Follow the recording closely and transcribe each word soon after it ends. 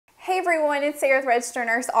everyone, it's Sarah with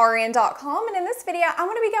RegisteredNurseRN.com, and in this video I'm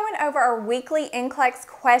going to be going over our weekly NCLEX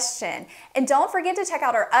question. And don't forget to check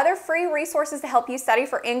out our other free resources to help you study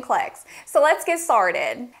for NCLEX. So let's get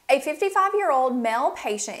started. A 55-year-old male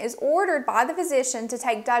patient is ordered by the physician to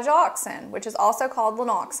take Digoxin, which is also called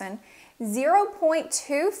Lanoxin,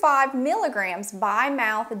 0.25 milligrams by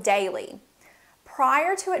mouth daily.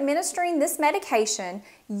 Prior to administering this medication,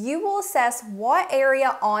 you will assess what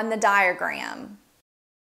area on the diagram.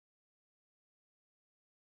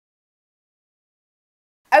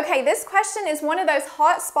 Okay, this question is one of those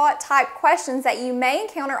hotspot type questions that you may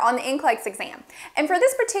encounter on the NCLEX exam. And for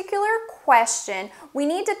this particular question, we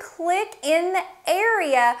need to click in the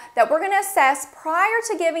area that we're going to assess prior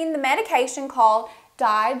to giving the medication called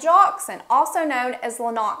Digoxin, also known as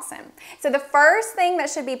Lanoxin. So the first thing that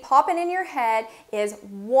should be popping in your head is,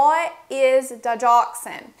 what is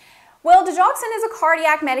Digoxin? Well, Digoxin is a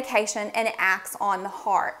cardiac medication and it acts on the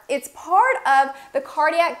heart. It's part of the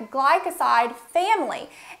cardiac glycoside family.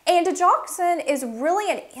 And Digoxin is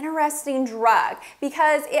really an interesting drug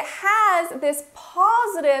because it has this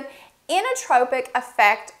positive inotropic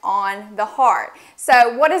effect on the heart.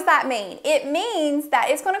 So what does that mean? It means that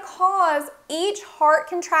it's going to cause each heart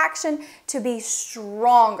contraction to be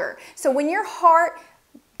stronger. So when your heart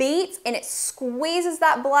beats and it squeezes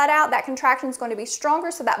that blood out, that contraction is going to be stronger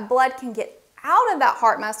so that blood can get out of that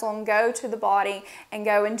heart muscle and go to the body and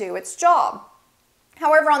go and do its job.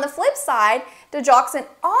 However, on the flip side, Digoxin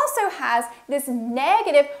also has this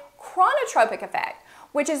negative chronotropic effect,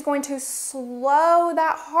 which is going to slow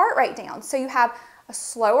that heart rate down. So you have a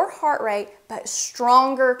slower heart rate, but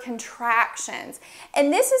stronger contractions.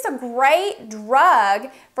 And this is a great drug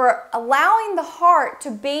for allowing the heart to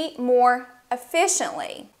beat more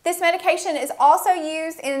efficiently. This medication is also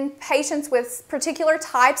used in patients with particular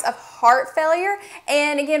types of heart failure.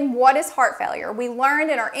 And again, what is heart failure? We learned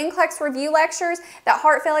in our NCLEX review lectures that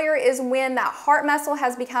heart failure is when that heart muscle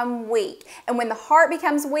has become weak. And when the heart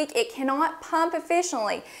becomes weak, it cannot pump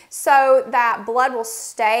efficiently. So that blood will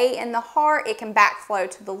stay in the heart. It can backflow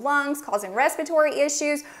to the lungs, causing respiratory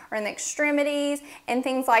issues or in the extremities and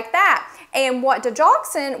things like that. And what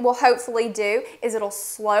Digoxin will hopefully do is it'll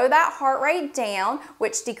slow that heart rate down,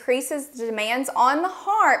 which decreases the demands on the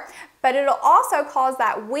heart, but it'll also cause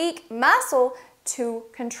that weak muscle to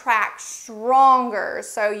contract stronger.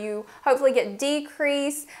 So you hopefully get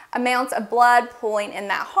decreased amounts of blood pooling in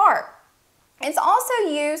that heart. It's also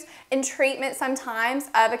used in treatment sometimes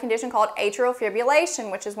of a condition called atrial fibrillation,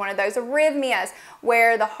 which is one of those arrhythmias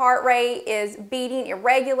where the heart rate is beating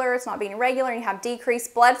irregular, it's not beating regular, and you have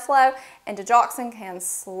decreased blood flow, and Digoxin can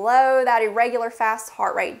slow that irregular fast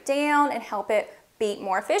heart rate down and help it beat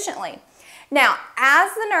more efficiently. Now,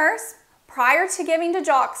 as the nurse, prior to giving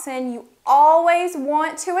Digoxin, you always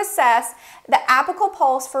want to assess the apical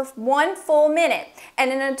pulse for 1 full minute.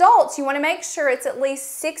 And in adults, you want to make sure it's at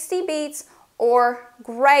least 60 beats or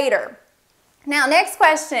greater. Now, next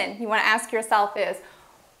question you want to ask yourself is,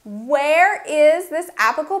 where is this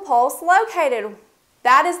apical pulse located?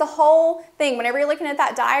 That is the whole thing. Whenever you're looking at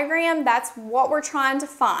that diagram, that's what we're trying to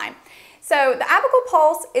find. So the apical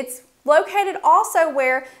pulse, it's located also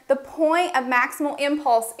where the point of maximal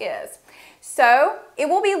impulse is. So it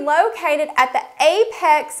will be located at the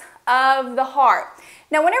apex of the heart.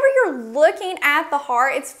 Now, whenever you're looking at the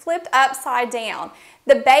heart, it's flipped upside down.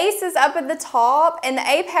 The base is up at the top and the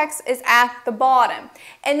apex is at the bottom.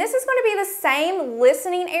 And this is going to be the same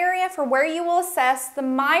listening area for where you will assess the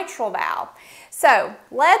mitral valve. So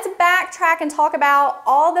let's backtrack and talk about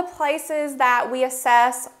all the places that we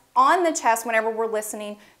assess on the chest whenever we're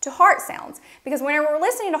listening to heart sounds. Because whenever we're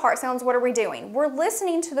listening to heart sounds, what are we doing? We're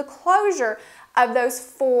listening to the closure of those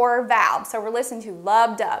 4 valves. So we're listening to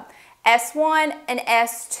lub-dub, S1 and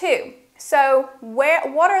S2. So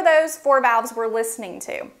what are those 4 valves we're listening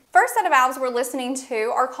to? First set of valves we're listening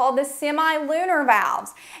to are called the semilunar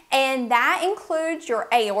valves, and that includes your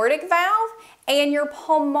aortic valve and your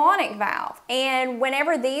pulmonic valve. And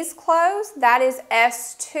whenever these close, that is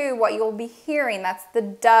S2, what you'll be hearing. That's the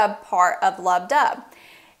dub part of lub-dub.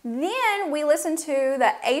 Then we listen to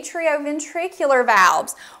the atrioventricular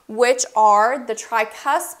valves, which are the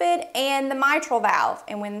tricuspid and the mitral valve.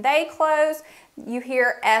 And when they close, you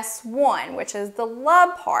hear S1, which is the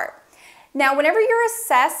lub part. Now, whenever you're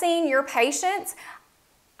assessing your patients,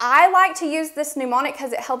 I like to use this mnemonic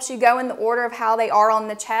because it helps you go in the order of how they are on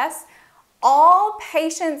the chest. All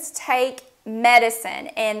patients take medicine,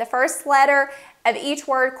 and the first letter of each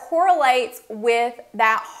word correlates with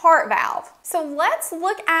that heart valve. So let's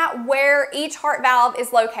look at where each heart valve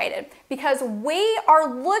is located, because we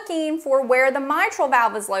are looking for where the mitral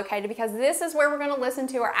valve is located, because this is where we're going to listen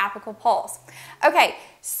to our apical pulse. Okay,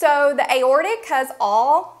 so the aortic, because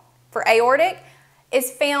all for aortic, is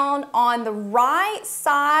found on the right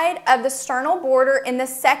side of the sternal border in the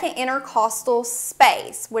second intercostal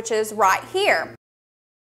space, which is right here.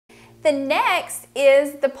 The next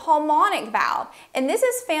is the pulmonic valve, and this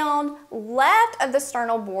is found left of the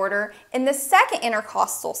sternal border in the second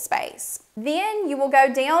intercostal space. Then you will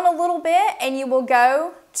go down a little bit and you will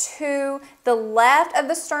go to the left of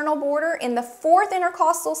the sternal border in the fourth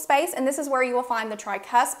intercostal space, and this is where you will find the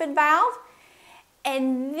tricuspid valve.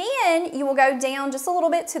 And then you will go down just a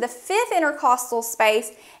little bit to the fifth intercostal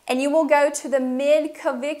space, and you will go to the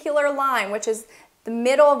midclavicular line, which is the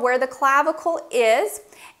middle of where the clavicle is.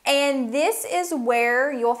 And this is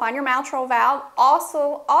where you will find your mitral valve,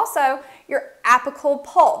 also your apical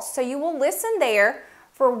pulse. So you will listen there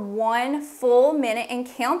for 1 full minute and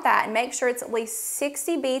count that and make sure it's at least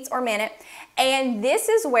 60 beats or minute. And this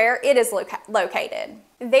is where it is located.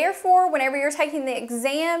 Therefore, whenever you're taking the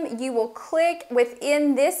exam, you will click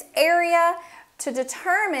within this area to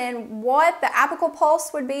determine what the apical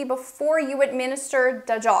pulse would be before you administer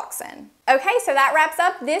digoxin. Okay, so that wraps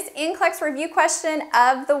up this NCLEX review question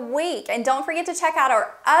of the week. And don't forget to check out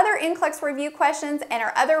our other NCLEX review questions and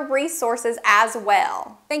our other resources as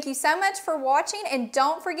well. Thank you so much for watching, and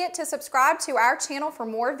don't forget to subscribe to our channel for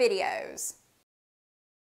more videos.